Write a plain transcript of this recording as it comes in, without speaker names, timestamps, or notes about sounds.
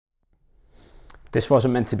This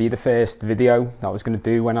wasn't meant to be the first video that I was going to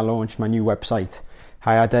do when I launched my new website.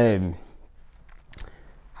 I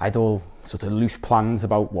had all sort of loose plans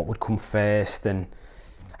about what would come first and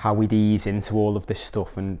how we'd ease into all of this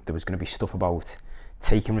stuff, and there was going to be stuff about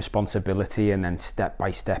taking responsibility and then step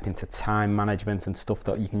by step into time management and stuff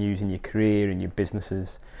that you can use in your career and your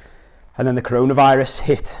businesses. And then the coronavirus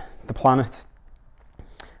hit the planet,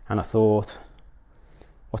 and I thought,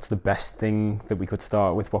 what's the best thing that we could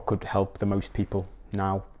start with? What could help the most people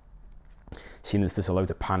now? Seeing as there's a load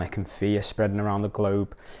of panic and fear spreading around the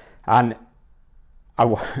globe. And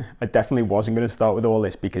I definitely wasn't going to start with all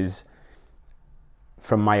this, because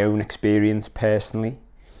from my own experience personally,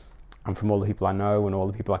 and from all the people I know and all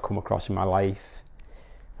the people I come across in my life,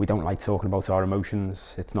 we don't like talking about our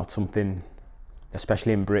emotions. It's not something,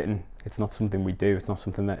 especially in Britain, it's not something we do. It's not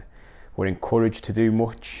something that we're encouraged to do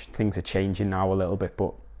much. Things are changing now a little bit,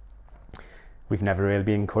 but we've never really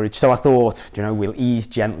been encouraged. So I thought, we'll ease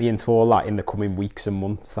gently into all that in the coming weeks and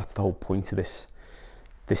months. That's the whole point of this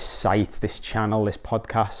site, this channel, this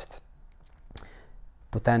podcast.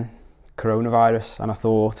 But then coronavirus, and I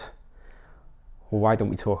thought, well, why don't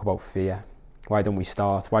we talk about fear? Why don't we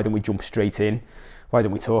jump straight in? Why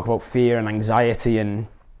don't we talk about fear and anxiety and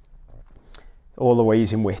all the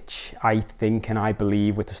ways in which I think and I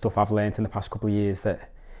believe, with the stuff I've learned in the past couple of years,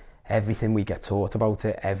 that everything we get taught about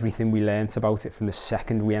it, everything we learnt about it from the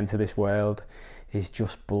second we enter this world is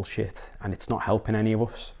just bullshit, and it's not helping any of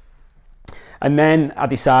us. And then I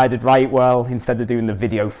decided, right, well, instead of doing the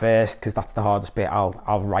video first, because that's the hardest bit,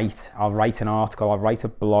 I'll write an article, I'll write a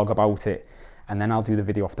blog about it, and then I'll do the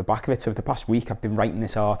video off the back of it. So for the past week I've been writing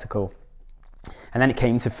this article, and then it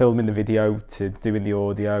came to filming the video, to doing the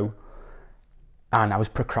audio, and I was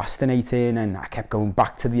procrastinating, and I kept going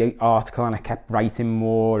back to the article, and I kept writing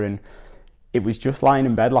more, and it was just lying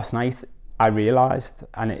in bed last night, I realised,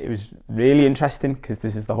 and it was really interesting, because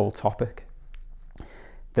this is the whole topic,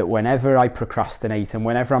 that whenever I procrastinate and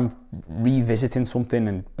whenever I'm revisiting something,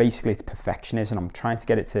 and basically it's perfectionism, I'm trying to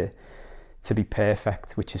get it to be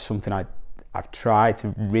perfect, which is something I've tried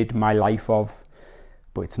to rid my life of,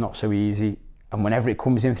 but it's not so easy. And whenever it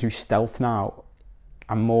comes in through stealth now,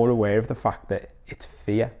 I'm more aware of the fact that it's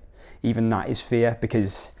fear. Even that is fear,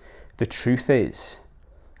 because the truth is,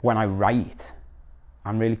 when I write,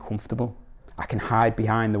 I'm really comfortable. I can hide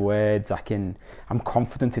behind the words. I'm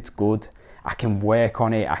confident it's good. I can work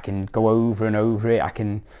on it. I can go over and over it. I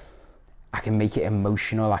can make it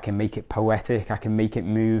emotional. I can make it poetic. I can make it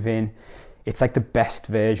moving. It's like the best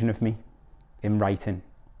version of me in writing,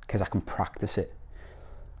 because I can practice it.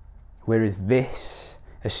 Whereas this,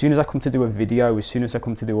 as soon as I come to do a video, as soon as I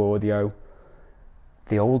come to do audio,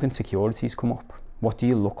 the old insecurities come up. What do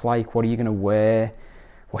you look like? What are you going to wear?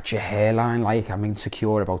 What's your hairline like? I'm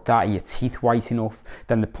insecure about that. Are your teeth white enough?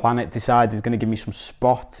 Then the planet decides it's going to give me some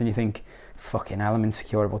spots, and you think, fucking hell, I'm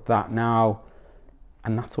insecure about that now.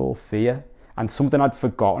 And that's all fear. And something I'd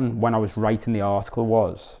forgotten when I was writing the article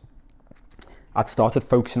was, I'd started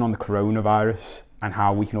focusing on the coronavirus and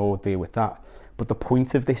how we can all deal with that. But the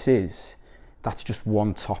point of this is, that's just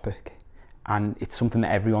one topic, and it's something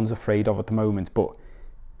that everyone's afraid of at the moment. But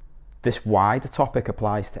this wider topic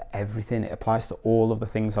applies to everything. It applies to all of the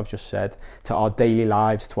things I've just said, to our daily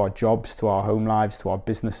lives, to our jobs, to our home lives, to our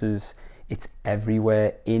businesses. It's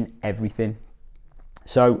everywhere, in everything.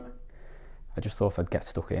 So I just thought I'd get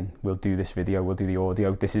stuck in. We'll do this video, we'll do the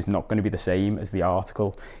audio. This is not going to be the same as the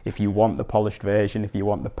article. If you want the polished version, if you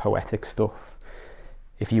want the poetic stuff,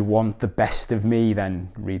 if you want the best of me,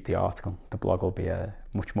 then read the article. The blog will be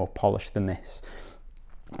much more polished than this.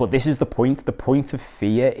 But this is the point. The point of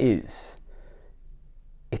fear is,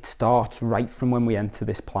 it starts right from when we enter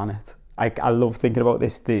this planet. I love thinking about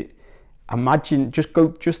this. Imagine, just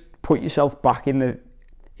put yourself back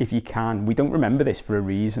if you can. We don't remember this for a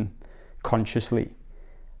reason, consciously.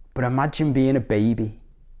 But imagine being a baby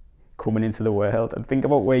coming into the world, and think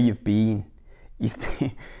about where you've been.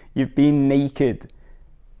 You've been naked,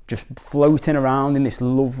 just floating around in this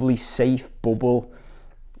lovely, safe bubble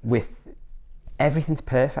with everything's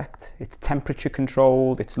perfect. It's temperature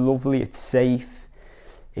controlled, it's lovely, it's safe,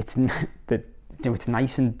 it's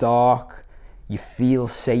nice and dark, you feel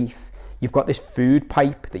safe. You've got this food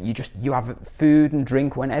pipe that you have food and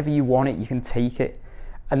drink whenever you want it, you can take it.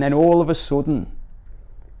 And then all of a sudden,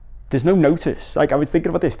 there's no notice. Like, I was thinking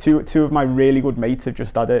about this, two of my really good mates have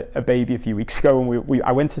just had a baby a few weeks ago, and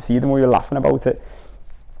I went to see them, we were laughing about it.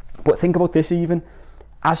 But think about this even,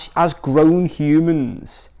 as grown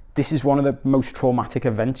humans, this is one of the most traumatic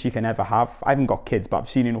events you can ever have. I haven't got kids, but I've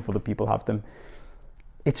seen enough other people have them.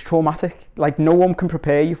 it's traumatic. Like, no one can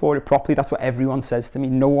prepare you for it properly. That's what everyone says to me.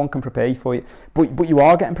 No one can prepare you for it. But you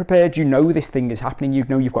are getting prepared. You know this thing is happening. You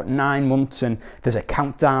know you've got 9 months and there's a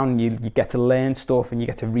countdown and you get to learn stuff and you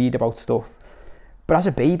get to read about stuff. But as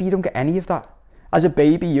a baby, you don't get any of that. As a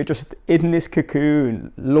baby, you're just in this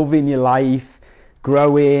cocoon, loving your life,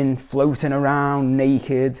 growing, floating around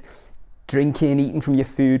naked, drinking, eating from your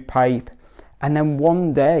food pipe. And then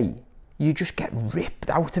one day, you just get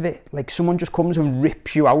ripped out of it. Like, someone just comes and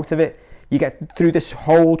rips you out of it. You get through this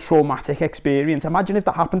whole traumatic experience. Imagine if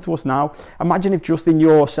that happened to us now. Imagine if just in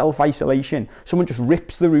your self-isolation, someone just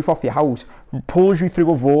rips the roof off your house, pulls you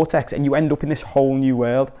through a vortex, and you end up in this whole new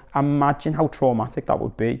world. Imagine how traumatic that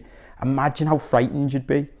would be. Imagine how frightened you'd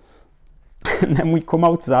be. And then we come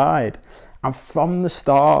outside, and from the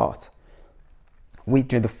start,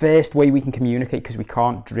 the first way we can communicate, because we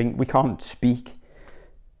can't drink, we can't speak,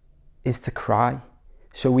 is to cry.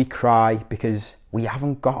 So we cry because we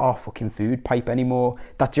haven't got our fucking food pipe anymore.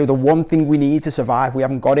 That's the one thing we need to survive. We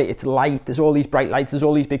haven't got it. It's light. There's all these bright lights. There's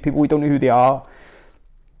all these big people. We don't know who they are.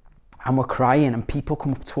 And we're crying, and people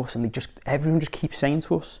come up to us and everyone just keeps saying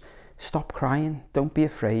to us, stop crying. Don't be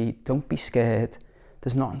afraid. Don't be scared.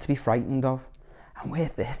 There's nothing to be frightened of. And we're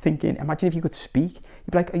there thinking, imagine if you could speak.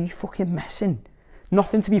 You'd be like, are you fucking messing?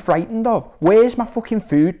 Nothing to be frightened of. Where's my fucking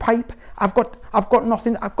food pipe? I've got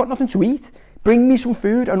nothing to eat. Bring me some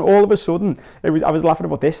food. And all of a sudden, I was laughing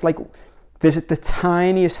about this. Like, there's the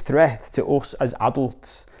tiniest threat to us as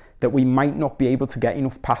adults that we might not be able to get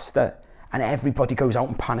enough pasta, and everybody goes out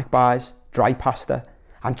and panic buys dry pasta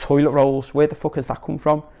and toilet rolls. Where the fuck has that come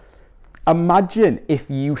from? Imagine if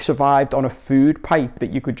you survived on a food pipe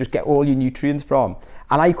that you could just get all your nutrients from,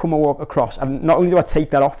 and I come and walk across, and not only do I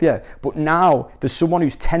take that off you, but now there's someone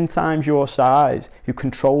who's 10 times your size who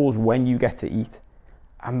controls when you get to eat.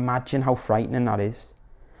 Imagine how frightening that is.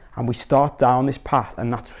 And we start down this path,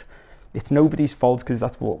 and it's nobody's fault, because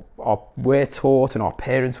that's what we're taught, and our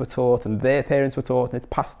parents were taught, and their parents were taught, and it's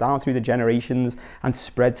passed down through the generations and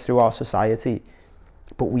spreads through our society.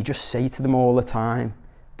 But we just say to them all the time,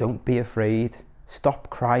 don't be afraid, stop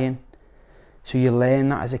crying. So you learn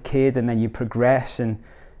that as a kid, and then you progress, and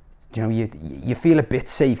you feel a bit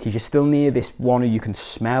safe because you're still near this one who you can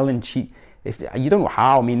smell, and you don't know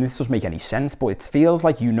how. I mean, this doesn't make any sense, but it feels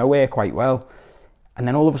like you know her quite well. And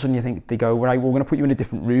then all of a sudden they go, right, we're going to put you in a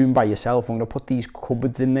different room by yourself. We're going to put these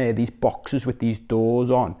cupboards in there, these boxes with these doors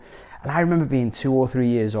on. And I remember being 2 or 3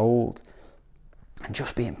 years old and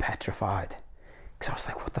just being petrified, because I was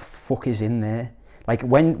like, what the fuck is in there? Like,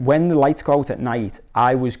 when the lights go out at night,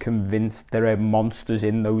 I was convinced there are monsters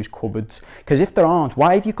in those cupboards. Because if there aren't,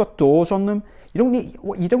 why have you got doors on them? You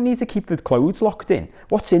don't need to keep the clothes locked in.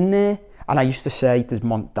 What's in there? And I used to say,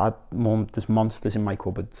 Dad, Mum, there's monsters in my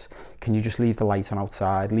cupboards. Can you just leave the light on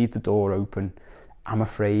outside? Leave the door open. I'm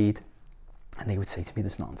afraid. And they would say to me,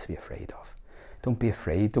 there's nothing to be afraid of. Don't be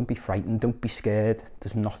afraid. Don't be frightened. Don't be scared.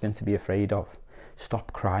 There's nothing to be afraid of.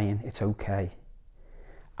 Stop crying. It's okay.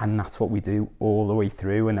 And that's what we do all the way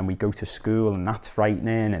through. And then we go to school, and that's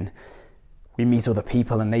frightening. And we meet other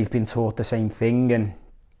people, and they've been taught the same thing. And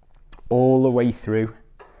all the way through,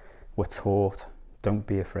 we're taught, don't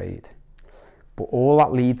be afraid. But all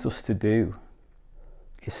that leads us to do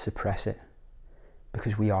is suppress it,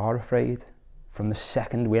 because we are afraid. From the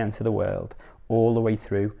second we enter the world, all the way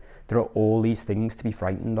through, there are all these things to be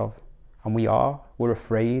frightened of. And we're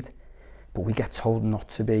afraid, but we get told not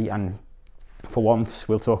to be. And for once,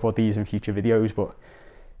 we'll talk about these in future videos, but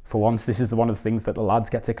for once, this is one of the things that the lads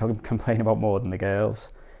get to complain about more than the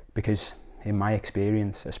girls. Because in my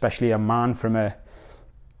experience, especially a man from a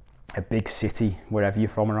big city, wherever you're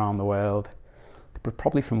from around the world, but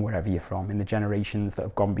probably from wherever you're from, in the generations that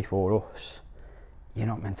have gone before us, you're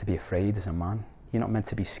not meant to be afraid as a man. You're not meant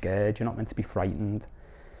to be scared. You're not meant to be frightened.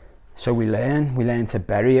 So we learn to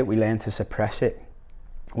bury it. We learn to suppress it.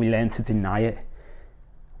 We learn to deny it.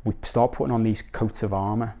 We start putting on these coats of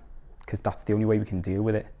armour, because that's the only way we can deal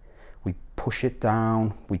with it. We push it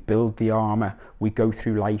down. We build the armour. We go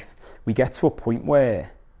through life. We get to a point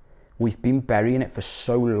where we've been burying it for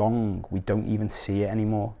so long, we don't even see it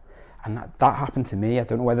anymore. And that happened to me. I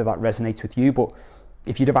don't know whether that resonates with you, but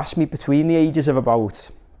if you'd have asked me between the ages of about,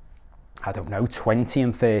 20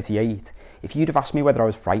 and 38, if you'd have asked me whether I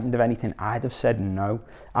was frightened of anything, I'd have said no.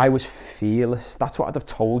 I was fearless. That's what I'd have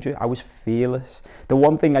told you. I was fearless. The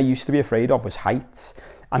one thing I used to be afraid of was heights.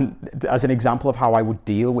 And as an example of how I would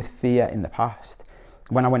deal with fear in the past,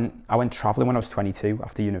 when I went travelling when I was 22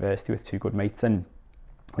 after university with 2 good mates, and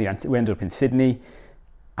we ended up in Sydney,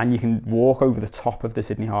 and you can walk over the top of the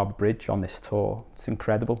Sydney Harbour Bridge on this tour. It's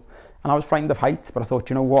incredible. And I was frightened of heights, but I thought,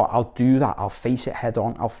 you know what? I'll do that. I'll face it head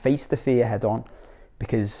on. I'll face the fear head on,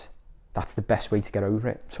 because that's the best way to get over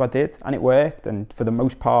it. So I did, and it worked, and for the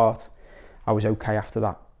most part I was okay after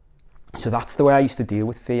that. So that's the way I used to deal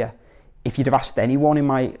with fear. If you'd have asked anyone in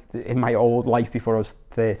my old life before I was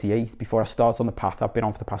 38, before I started on the path I've been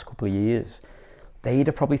on for the past couple of years, they'd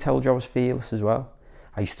have probably told you I was fearless as well.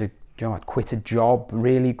 I used to, I'd quit a job,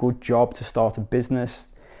 really good job, to start a business.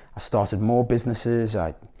 I started more businesses.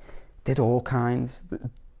 I did all kinds.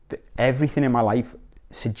 Everything in my life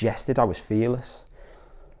suggested I was fearless.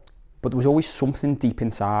 But there was always something deep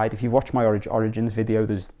inside. If you've watched my Origins video,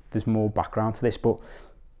 there's more background to this, but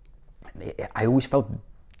I always felt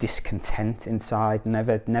discontent inside,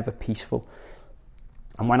 never peaceful.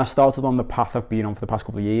 And when I started on the path I've been on for the past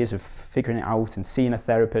couple of years of figuring it out and seeing a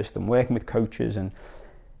therapist and working with coaches, and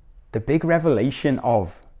the big revelation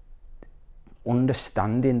of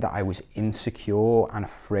understanding that I was insecure and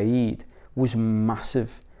afraid was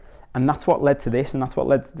massive. And that's what led to this, and that's what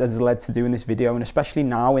has led to doing this video, and especially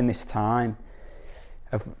now in this time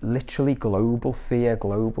of literally global fear,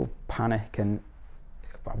 global panic. And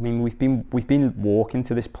I mean, we've been walking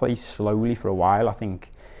to this place slowly for a while. I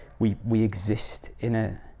think we exist in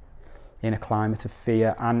a climate of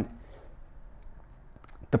fear, and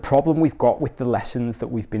the problem we've got with the lessons that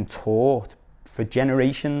we've been taught for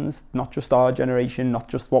generations, not just our generation, not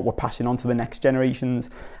just what we're passing on to the next generations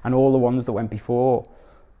and all the ones that went before,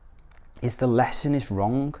 is the lesson is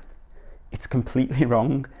wrong. It's completely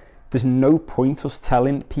wrong. There's no point us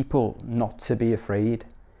telling people not to be afraid,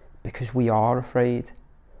 because we are afraid.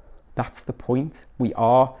 That's the point. We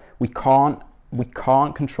can't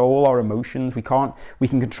control our emotions. We can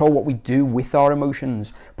control what we do with our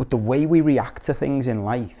emotions, but the way we react to things in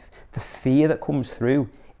life, the fear that comes through,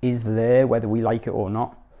 is there whether we like it or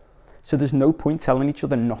not. So there's no point telling each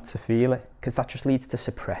other not to feel it, because that just leads to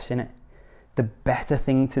suppressing it. The better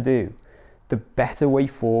thing to do, the better way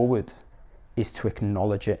forward, is to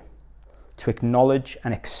acknowledge it. To acknowledge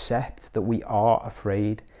and accept that we are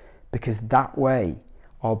afraid, because that way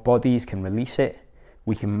our bodies can release it,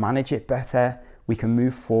 we can manage it better, we can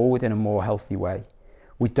move forward in a more healthy way.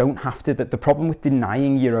 We don't have to. The problem with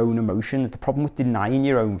denying your own emotions, the problem with denying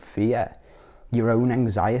your own fear, your own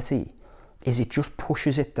anxiety, is it just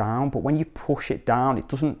pushes it down. But when you push it down, it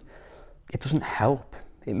doesn't help.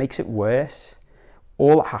 It makes it worse.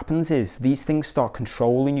 All that happens is these things start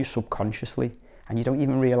controlling you subconsciously, and you don't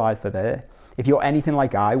even realize they're there. If you're anything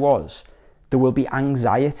like I was, there will be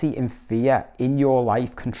anxiety and fear in your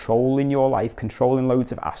life, controlling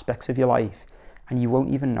loads of aspects of your life, and you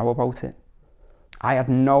won't even know about it. I had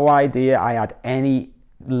no idea I had any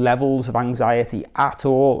levels of anxiety at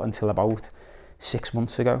all until about 6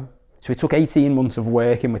 months ago. So it took 18 months of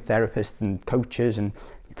working with therapists and coaches and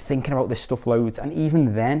thinking about this stuff loads. And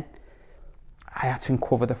even then, I had to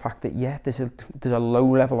uncover the fact that, there's a low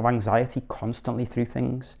level of anxiety constantly through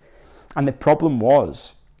things. And the problem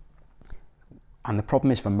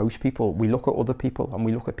is for most people, we look at other people and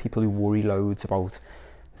we look at people who worry loads about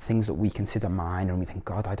things that we consider minor, and we think,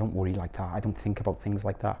 God, I don't worry like that. I don't think about things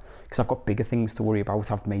like that because I've got bigger things to worry about.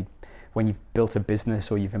 When you've built a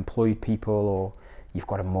business, or you've employed people, or you've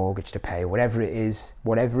got a mortgage to pay, whatever it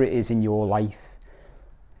is in your life,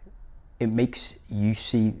 it makes you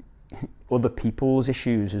see other people's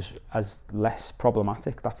issues as less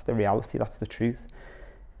problematic. That's the reality, that's the truth.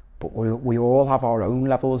 But we all have our own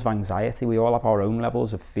levels of anxiety, we all have our own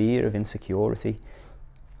levels of fear, of insecurity.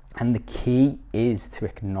 And the key is to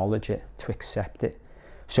acknowledge it, to accept it.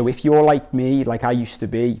 So if you're like me, like I used to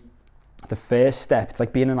be, the first step, it's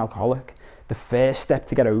like being an alcoholic, the first step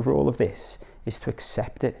to get over all of this is to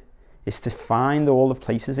accept it, is to find all the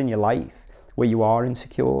places in your life where you are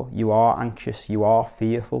insecure, you are anxious, you are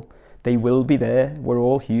fearful. They will be there. We're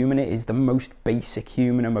all human. It is the most basic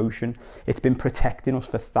human emotion. It's been protecting us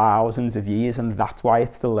for thousands of years, and that's why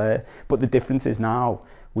it's still there. But the difference is now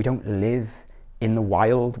we don't live in the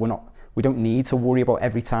wild. We don't need to worry about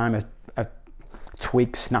every time a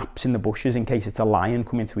twig snaps in the bushes in case it's a lion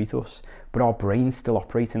coming to eat us. But our brains still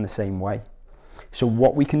operate in the same way. So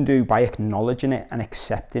what we can do by acknowledging it and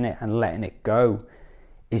accepting it and letting it go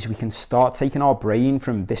is we can start taking our brain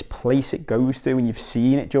from this place it goes to, and you've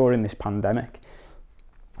seen it during this pandemic.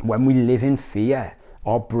 When we live in fear,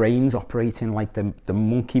 our brain's operating like the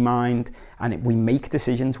monkey mind, and we make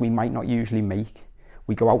decisions we might not usually make.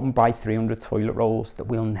 We go out and buy 300 toilet rolls that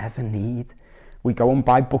we'll never need. We go and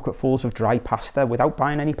buy bucketfuls of dry pasta without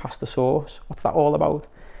buying any pasta sauce. What's that all about?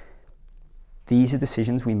 These are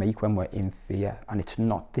decisions we make when we're in fear, and it's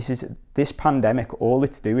not. This pandemic, all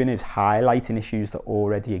it's doing is highlighting issues that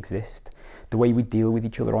already exist. The way we deal with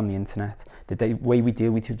each other on the internet, the way we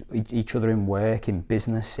deal with each other in work, in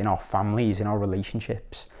business, in our families, in our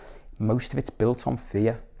relationships, most of it's built on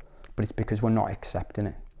fear, but it's because we're not accepting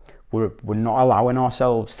it. We're not allowing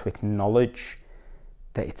ourselves to acknowledge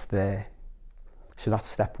that it's there. So that's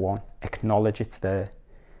step one. Acknowledge it's there.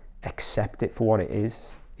 Accept it for what it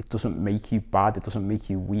is. It doesn't make you bad. It doesn't make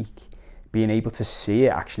you weak. Being able to see it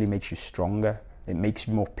actually makes you stronger. It makes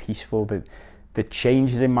you more peaceful. The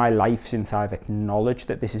changes in my life since I've acknowledged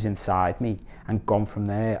that this is inside me and gone from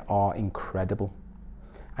there are incredible.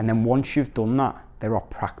 And then once you've done that, there are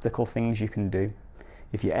practical things you can do.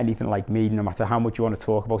 If you're anything like me, no matter how much you want to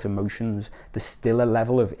talk about emotions, there's still a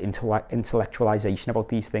level of intellectualization about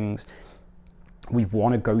these things. We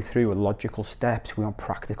want to go through logical steps. We want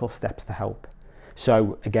practical steps to help.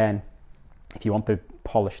 So again, if you want the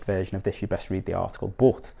polished version of this, you best read the article.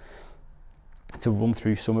 But to run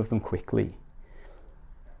through some of them quickly,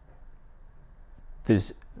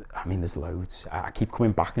 there's loads. I keep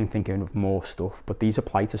coming back and thinking of more stuff, but these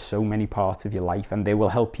apply to so many parts of your life, and they will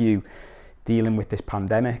help you dealing with this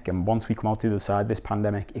pandemic. And once we come out to the other side of this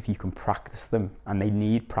pandemic, if you can practice them, and they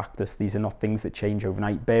need practice, these are not things that change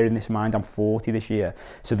overnight. Bearing this in mind, I'm 40 this year,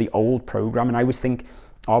 so the old program, and I always think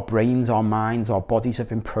our brains, our minds, our bodies have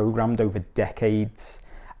been programmed over decades,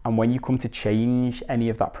 and when you come to change any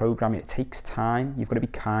of that programming, it takes time. You've got to be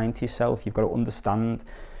kind to yourself. You've got to understand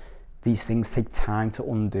these things take time to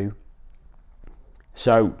undo.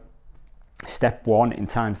 So step one, in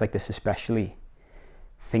times like this especially,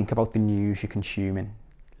 think about the news you're consuming.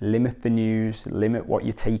 Limit the news, limit what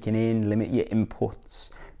you're taking in, limit your inputs.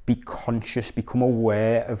 Be conscious, become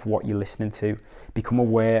aware of what you're listening to, become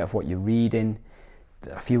aware of what you're reading.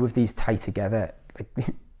 A few of these tie together.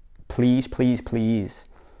 Please, please, please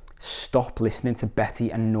stop listening to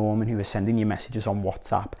Betty and Norman who are sending you messages on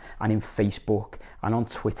WhatsApp and in Facebook and on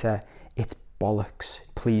Twitter. It's bollocks.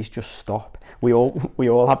 Please just stop. We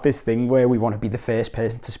all have this thing where we want to be the first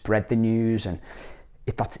person to spread the news, and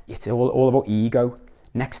it's all about ego.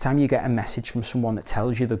 Next time you get a message from someone that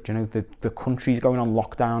tells you that the country's going on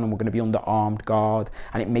lockdown and we're going to be under armed guard,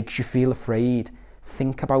 and it makes you feel afraid,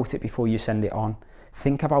 think about it before you send it on.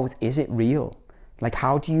 Think about, is it real? Like,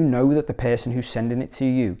 how do you know that the person who's sending it to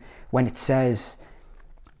you, when it says,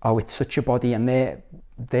 oh, it's such a body and their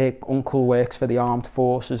uncle works for the armed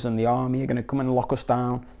forces and the army are going to come and lock us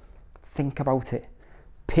down? Think about it.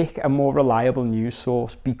 Pick a more reliable news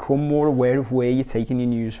source. Become more aware of where you're taking your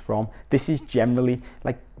news from. This is generally,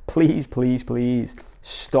 please, please, please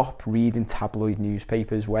stop reading tabloid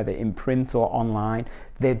newspapers, whether in print or online.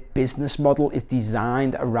 Their business model is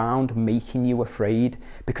designed around making you afraid,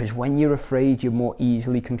 because when you're afraid, you're more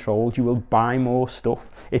easily controlled. You will buy more stuff.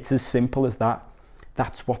 It's as simple as that.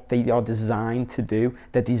 That's what they are designed to do.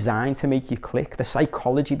 They're designed to make you click. The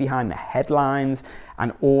psychology behind the headlines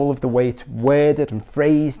and all of the way it's worded and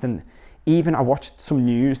phrased. And even I watched some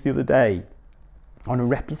news the other day on a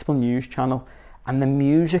reputable news channel, and the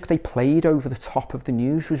music they played over the top of the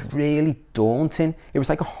news was really daunting. It was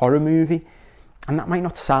like a horror movie. And that might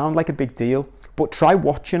not sound like a big deal, but try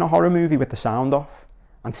watching a horror movie with the sound off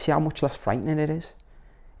and see how much less frightening it is.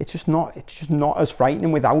 It's just not as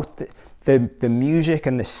frightening without the music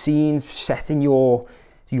and the scenes setting your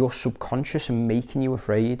subconscious and making you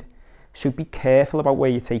afraid. So be careful about where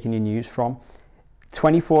you're taking your news from.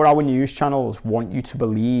 24-hour news channels want you to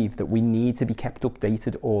believe that we need to be kept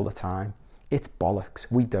updated all the time. It's bollocks.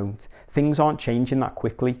 We don't. Things aren't changing that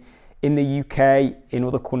quickly. In the UK, in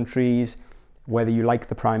other countries, whether you like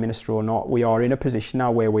the Prime Minister or not, we are in a position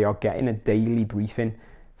now where we are getting a daily briefing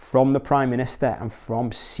from the Prime Minister and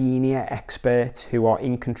from senior experts who are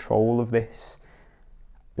in control of this.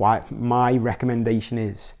 My recommendation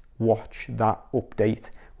is watch that update.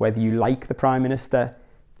 Whether you like the Prime Minister,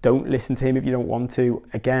 don't listen to him if you don't want to.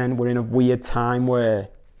 Again, we're in a weird time where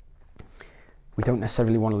we don't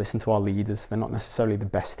necessarily want to listen to our leaders. They're not necessarily the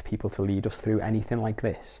best people to lead us through anything like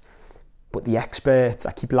this. But the experts,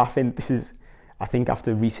 I keep laughing. I think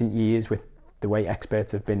after recent years with the way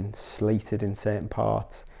experts have been slated in certain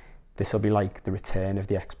parts, this will be like the return of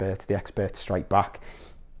the experts. The experts strike back.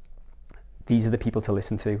 These are the people to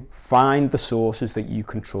listen to. Find the sources that you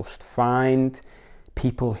can trust. Find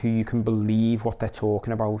people who you can believe what they're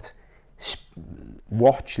talking about.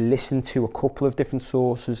 Watch, listen to a couple of different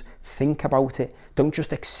sources. Think about it. Don't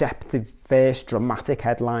just accept the first dramatic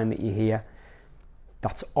headline that you hear.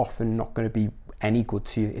 That's often not going to be any good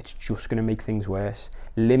to you. It's just going to make things worse.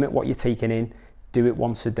 Limit what you're taking in. Do it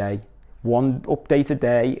once a day. One update a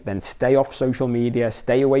day, then stay off social media,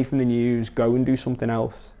 stay away from the news, go and do something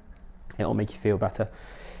else. It'll make you feel better.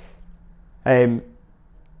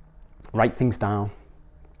 Write things down.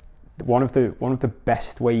 One of the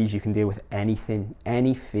best ways you can deal with anything,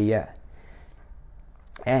 any fear,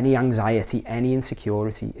 any anxiety, any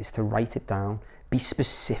insecurity, is to write it down. Be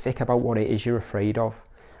specific about what it is you're afraid of.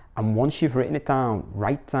 And once you've written it down,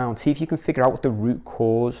 write down, see if you can figure out what the root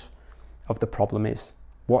cause of the problem is.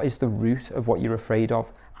 What is the root of what you're afraid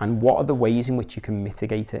of? And what are the ways in which you can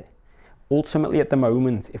mitigate it? Ultimately, at the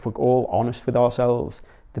moment, if we're all honest with ourselves,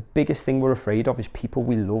 the biggest thing we're afraid of is people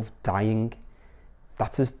we love dying.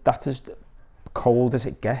 That's as cold as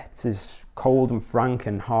it gets, as cold and frank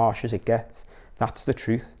and harsh as it gets. That's the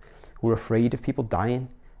truth. We're afraid of people dying,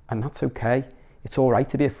 and that's okay. It's all right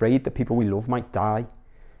to be afraid that people we love might die.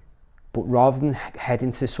 But rather than head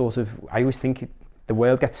into sort of, I always think the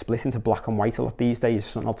world gets split into black and white a lot these days,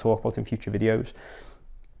 something I'll talk about in future videos.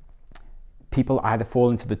 People either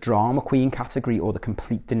fall into the drama queen category or the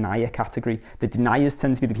complete denier category. The deniers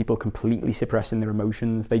tend to be the people completely suppressing their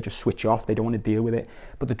emotions. They just switch off, they don't want to deal with it.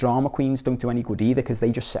 But the drama queens don't do any good either, because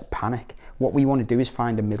they just set panic. What we want to do is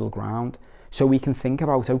find a middle ground. So we can think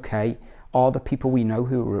about, okay, are the people we know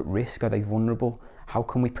who are at risk, are they vulnerable? How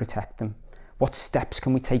can we protect them? What steps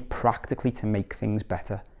can we take practically to make things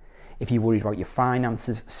better? If you're worried about your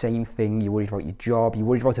finances, same thing. You're worried about your job, you're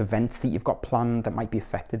worried about events that you've got planned that might be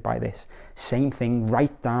affected by this, same thing.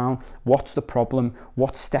 Write down, what's the problem?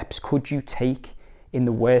 What steps could you take in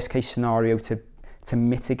the worst case scenario to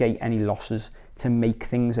mitigate any losses, to make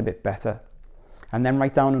things a bit better? And then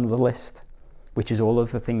write down another list, which is all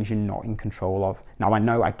of the things you're not in control of. Now, I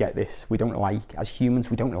know, I get this. As humans,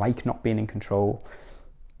 we don't like not being in control.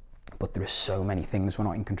 But there are so many things we're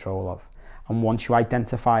not in control of. And once you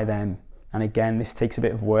identify them, and again, this takes a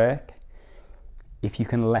bit of work, if you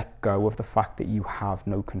can let go of the fact that you have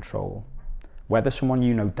no control, whether someone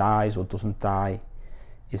you know dies or doesn't die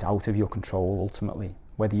is out of your control ultimately.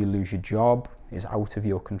 Whether you lose your job is out of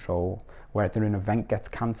your control. Whether an event gets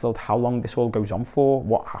cancelled, how long this all goes on for,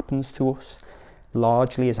 what happens to us,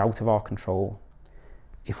 largely is out of our control.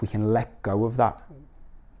 If we can let go of that,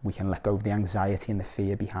 we can let go of the anxiety and the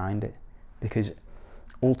fear behind it. Because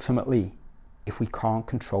ultimately, if we can't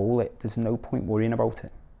control it, there's no point worrying about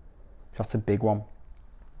it. So that's a big one.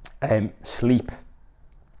 Sleep.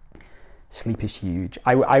 Sleep is huge.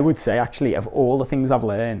 I would say, actually, of all the things I've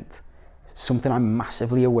learned, something I'm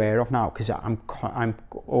massively aware of now, because I'm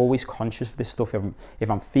always conscious of this stuff. If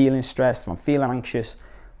I'm feeling stressed, if I'm feeling anxious,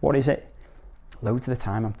 what is it? Loads of the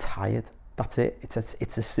time I'm tired. That's it.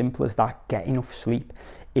 It's as simple as that. Get enough sleep.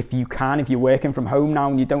 If you're working from home now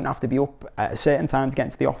and you don't have to be up at a certain time to get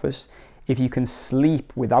into the office, if you can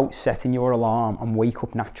sleep without setting your alarm and wake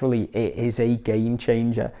up naturally, it is a game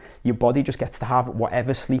changer. Your body just gets to have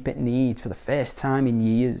whatever sleep it needs for the first time in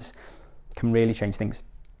years. It can really change things.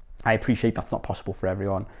 I appreciate that's not possible for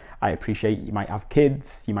everyone. I appreciate you might have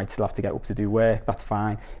kids, you might still have to get up to do work, that's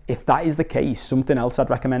fine. If that is the case, something else I'd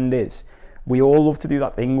recommend is, we all love to do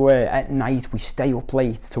that thing where at night we stay up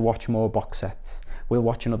late to watch more box sets. We'll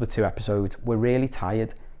watch another 2 episodes. We're really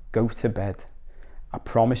tired. Go to bed. I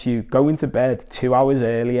promise you, going to bed 2 hours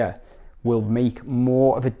earlier will make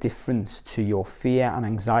more of a difference to your fear and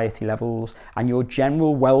anxiety levels and your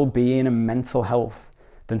general well-being and mental health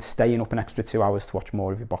than staying up an extra 2 hours to watch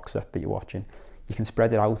more of your box set that you're watching. You can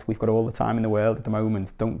spread it out. We've got all the time in the world at the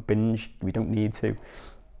moment. Don't binge. We don't need to.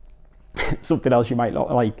 Something else you might not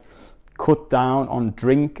like. Cut down on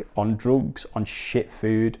drink, on drugs, on shit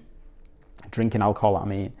food. Drinking alcohol, I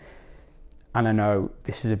mean. And I know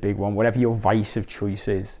this is a big one. Whatever your vice of choice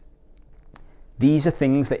is. These are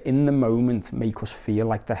things that in the moment make us feel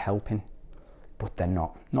like they're helping. But they're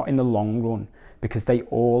not. Not in the long run. Because they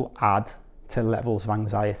all add to levels of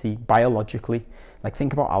anxiety biologically. Like,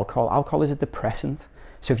 think about alcohol. Alcohol is a depressant.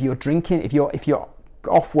 So if you're drinking, if you're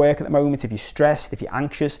off work at the moment, if you're stressed, if you're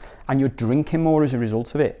anxious, and you're drinking more as a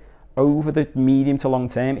result of it, over the medium to long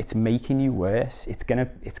term, it's making you worse. It's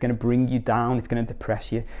gonna bring you down. It's gonna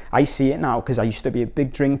depress you. I see it now because I used to be a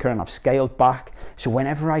big drinker and I've scaled back. So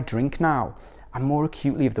whenever I drink now, I'm more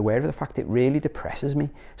acutely aware of the fact it really depresses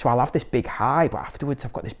me. So I'll have this big high, but afterwards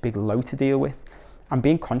I've got this big low to deal with. And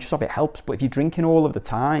being conscious of it helps, but if you're drinking all of the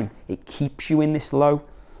time, it keeps you in this low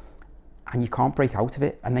and you can't break out of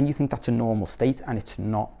it. And then you think that's a normal state, and it's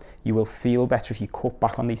not. You will feel better if you cut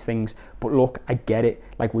back on these things. But look, I get it.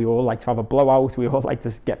 Like, we all like to have a blowout. We all like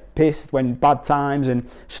to get pissed when bad times and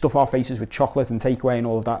stuff our faces with chocolate and takeaway and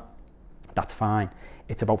all of that. That's fine.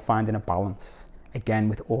 It's about finding a balance. Again,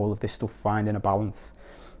 with all of this stuff, finding a balance.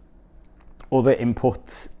 Other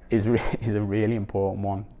inputs is a really important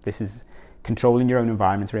one. This is controlling your own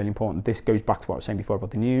environment is really important. This goes back to what I was saying before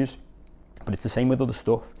about the news, but it's the same with other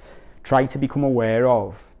stuff. Try to become aware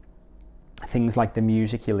of things like the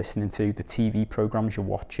music you're listening to, the TV programs you're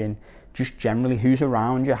watching, just generally who's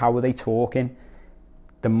around you, how are they talking.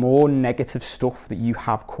 The more negative stuff that you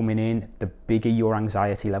have coming in, the bigger your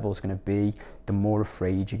anxiety level is going to be, the more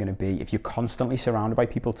afraid you're going to be. If you're constantly surrounded by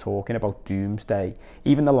people talking about doomsday,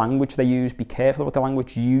 even the language they use, be careful about the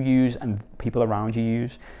language you use and people around you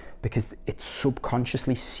use, because it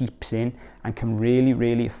subconsciously seeps in and can really,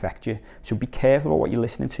 really affect you. So be careful about what you're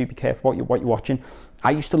listening to, be careful about what you're watching.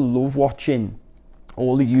 I used to love watching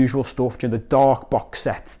all the usual stuff, the dark box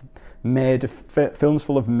sets, films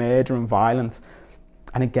full of murder and violence.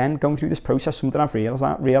 And again, going through this process, something I've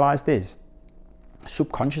realised is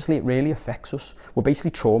subconsciously it really affects us. We're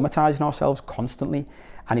basically traumatising ourselves constantly.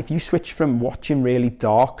 And if you switch from watching really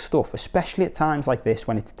dark stuff, especially at times like this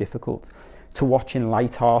when it's difficult, to watching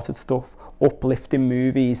light-hearted stuff, uplifting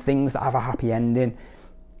movies, things that have a happy ending,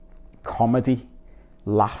 comedy,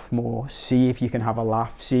 laugh more, see if you can have a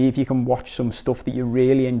laugh, see if you can watch some stuff that you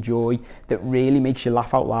really enjoy, that really makes you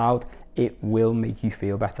laugh out loud, it will make you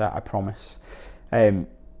feel better, I promise.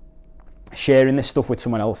 Sharing this stuff with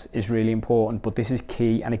someone else is really important, but this is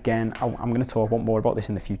key. And again, I'm going to talk more about this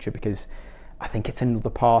in the future, because I think it's another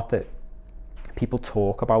part that people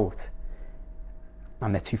talk about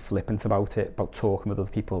and they're too flippant about it, about talking with other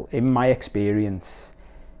people. In my experience,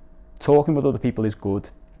 talking with other people is good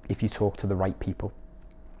if you talk to the right people.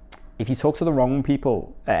 If you talk to the wrong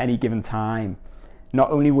people at any given time, not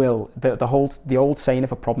only will the old saying,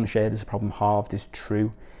 if a problem shared is a problem halved, is true.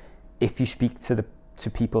 If you speak to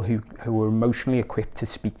people who are emotionally equipped to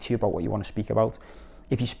speak to you about what you want to speak about,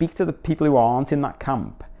 if you speak to the people who aren't in that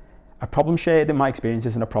camp, a problem shared, in my experience,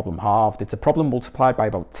 isn't a problem halved. It's a problem multiplied by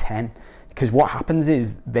about 10. Because what happens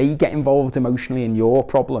is they get involved emotionally in your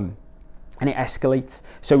problem and it escalates.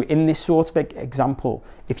 So in this sort of example,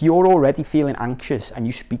 if you're already feeling anxious and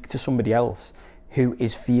you speak to somebody else who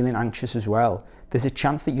is feeling anxious as well, there's a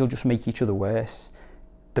chance that you'll just make each other worse.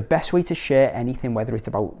 The best way to share anything, whether it's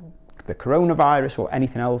about the coronavirus or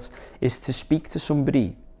anything else, is to speak to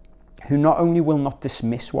somebody who not only will not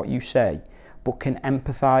dismiss what you say, but can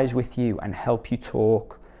empathise with you and help you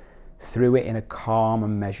talk through it in a calm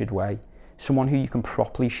and measured way. Someone who you can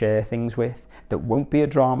properly share things with, that won't be a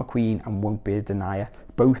drama queen and won't be a denier.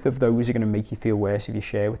 Both of those are going to make you feel worse if you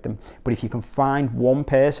share with them. But if you can find one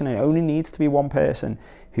person, and it only needs to be one person,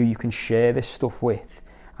 who you can share this stuff with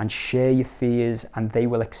and share your fears, and they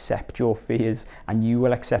will accept your fears and you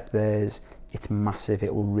will accept theirs, it's massive.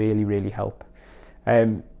 It will really, really help.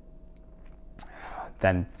 Then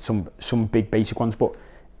some big basic ones, but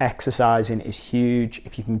exercising is huge.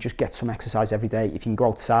 If you can just get some exercise every day, if you can go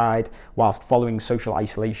outside whilst following social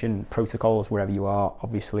isolation protocols wherever you are,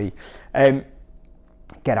 obviously,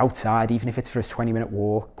 get outside, even if it's for a 20-minute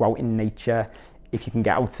walk, go out in nature. If you can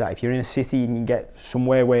get outside, if you're in a city and you can get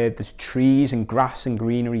somewhere where there's trees and grass and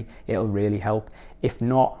greenery, it'll really help. If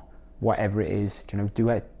not, whatever it is,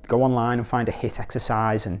 go online and find a HIIT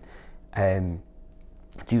exercise and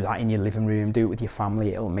do that in your living room, do it with your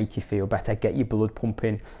family. It'll make you feel better, get your blood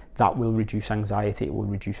pumping. That will reduce anxiety, it will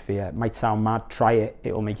reduce fear. It might sound mad, try it,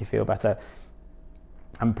 it'll make you feel better.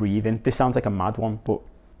 And breathing, this sounds like a mad one, but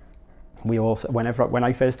when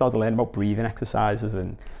I first started learning about breathing exercises,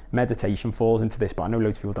 and meditation falls into this, but I know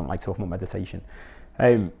loads of people don't like talking about meditation.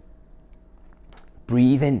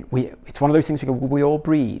 Breathing, it's one of those things we all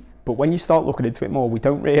breathe, but when you start looking into it more, we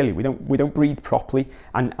don't breathe properly.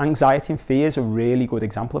 And anxiety and fear is a really good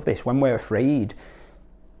example of this. When we're afraid,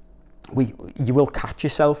 you will catch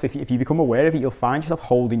yourself. If you become aware of it, you'll find yourself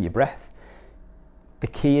holding your breath. The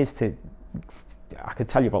key is I could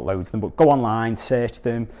tell you about loads of them, but go online, search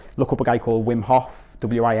them, look up a guy called Wim Hof,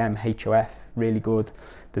 WIMHOF, really good.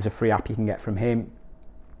 There's a free app you can get from him.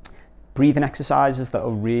 Breathing exercises that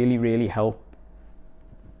will really, really help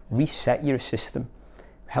reset your system,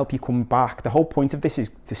 help you come back. The whole point of this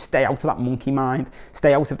is to stay out of that monkey mind,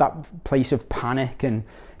 stay out of that place of panic and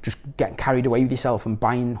just getting carried away with yourself and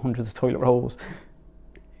buying hundreds of toilet rolls.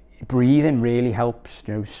 Breathing really helps,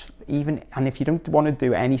 and if you don't want to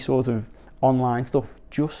do any sort of online stuff,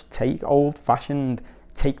 just take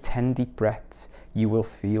 10 deep breaths. You will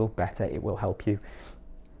feel better, it will help you.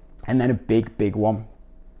 And then a big one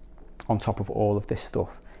on top of all of this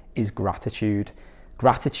stuff is gratitude.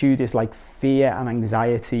 Gratitude is like fear and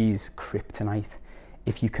anxiety's kryptonite.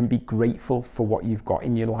 If you can be grateful for what you've got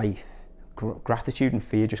in your life, gratitude and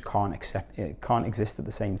fear just can't exist at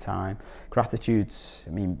the same time. Gratitude's,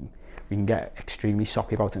 we can get extremely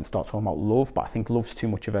soppy about it and start talking about love, but I think love's too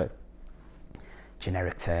much of a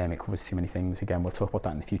generic term. It covers too many things. Again, we'll talk about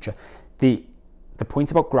that in the future. The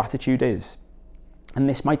point about gratitude is, and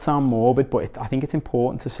this might sound morbid, but I think it's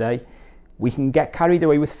important to say, we can get carried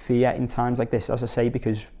away with fear in times like this, as I say,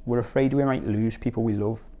 because we're afraid we might lose people we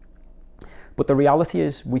love. But the reality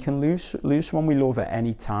is we can lose someone we love at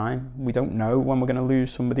any time. We don't know when we're going to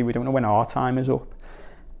lose somebody. We don't know when our time is up.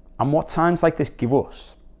 And what times like this give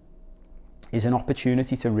us is an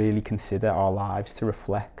opportunity to really consider our lives, to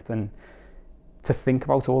reflect and to think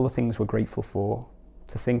about all the things we're grateful for,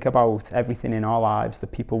 to think about everything in our lives, the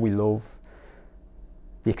people we love,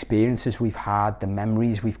 the experiences we've had, the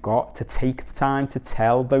memories we've got, to take the time to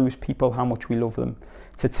tell those people how much we love them,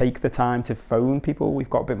 to take the time to phone people. We've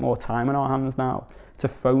got a bit more time on our hands now, to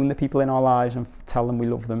phone the people in our lives and tell them we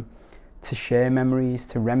love them, to share memories,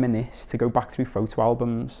 to reminisce, to go back through photo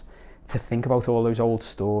albums, to think about all those old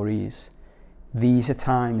stories. These are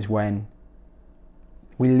times when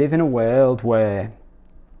we live in a world where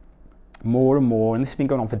more and more, and this has been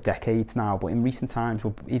going on for decades now, but in recent times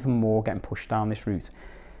we're even more getting pushed down this route.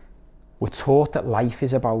 We're taught that life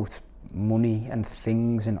is about money and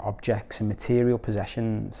things and objects and material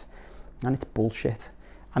possessions, and it's bullshit.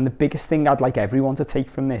 And the biggest thing I'd like everyone to take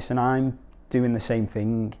from this, and I'm doing the same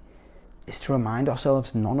thing, is to remind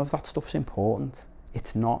ourselves none of that stuff's important.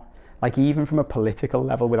 It's not. Like, even from a political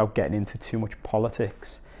level, without getting into too much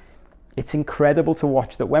politics, it's incredible to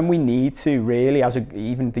watch that when we need to really,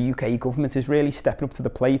 even the UK government is really stepping up to the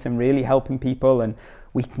plate and really helping people, and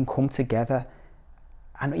we can come together.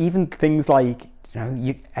 And even things like,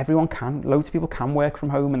 loads of people can work from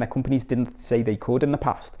home, and their companies didn't say they could in the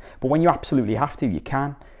past. But when you absolutely have to, you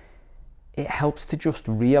can. It helps to just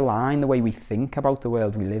realign the way we think about the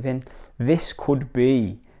world we live in. This could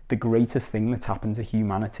be the greatest thing that's happened to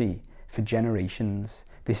humanity for generations.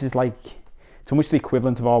 This is like, it's almost the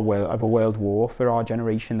equivalent of a world war for our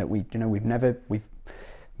generation, that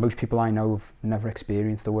most people I know have never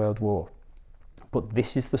experienced a world war. But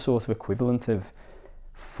this is the sort of equivalent of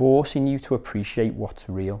forcing you to appreciate what's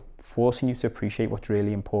real, forcing you to appreciate what's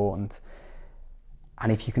really important.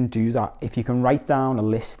 And if you can do that, if you can write down a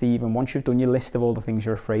list, even once you've done your list of all the things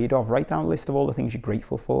you're afraid of, write down a list of all the things you're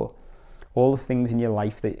grateful for, all the things in your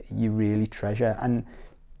life that you really treasure. And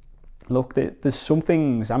look, there's some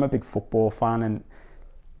things, I'm a big football fan, and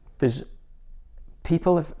there's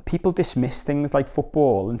people dismiss things like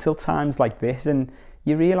football until times like this, and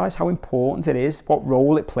you realise how important it is, what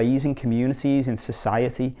role it plays in communities, in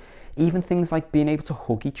society. Even things like being able to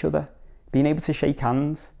hug each other, being able to shake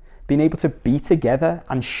hands, being able to be together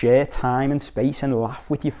and share time and space and laugh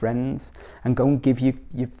with your friends and go and give your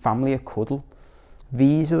family a cuddle.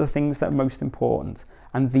 These are the things that are most important.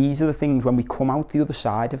 And these are the things, when we come out the other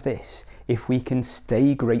side of this, if we can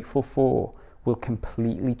stay grateful for, will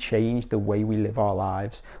completely change the way we live our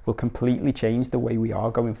lives, will completely change the way we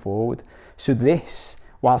are going forward. So this,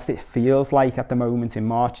 whilst it feels like at the moment in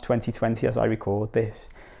March 2020 as I record this,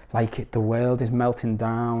 like the world is melting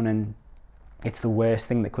down and it's the worst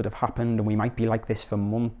thing that could have happened, and we might be like this for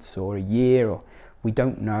months or a year, or we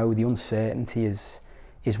don't know. The uncertainty is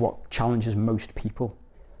what challenges most people.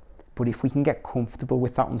 But if we can get comfortable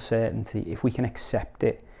with that uncertainty, if we can accept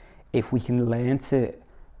it, if we can learn to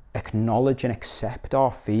acknowledge and accept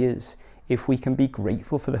our fears, if we can be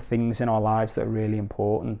grateful for the things in our lives that are really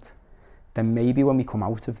important, then maybe when we come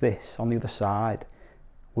out of this on the other side,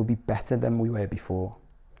 we'll be better than we were before,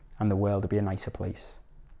 and the world will be a nicer place.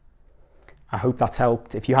 I hope that's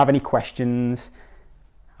helped. If you have any questions,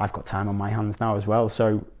 I've got time on my hands now as well,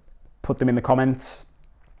 so put them in the comments.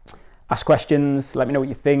 Ask questions, let me know what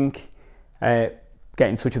you think. Get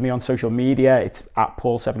in touch with me on social media. It's at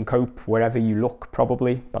Paul7Cope, wherever you look,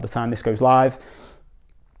 probably, by the time this goes live.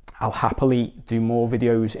 I'll happily do more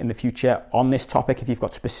videos in the future on this topic if you've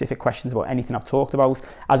got specific questions about anything I've talked about.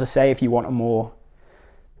 As I say, if you want a more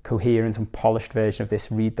coherent and polished version of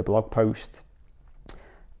this, read the blog post.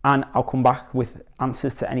 And I'll come back with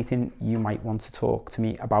answers to anything you might want to talk to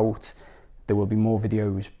me about. There will be more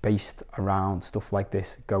videos based around stuff like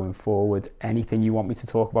this going forward. Anything you want me to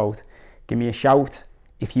talk about, give me a shout.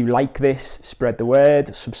 If you like this, spread the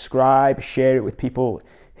word, subscribe, share it with people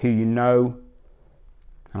who you know,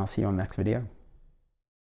 and I'll see you on the next video.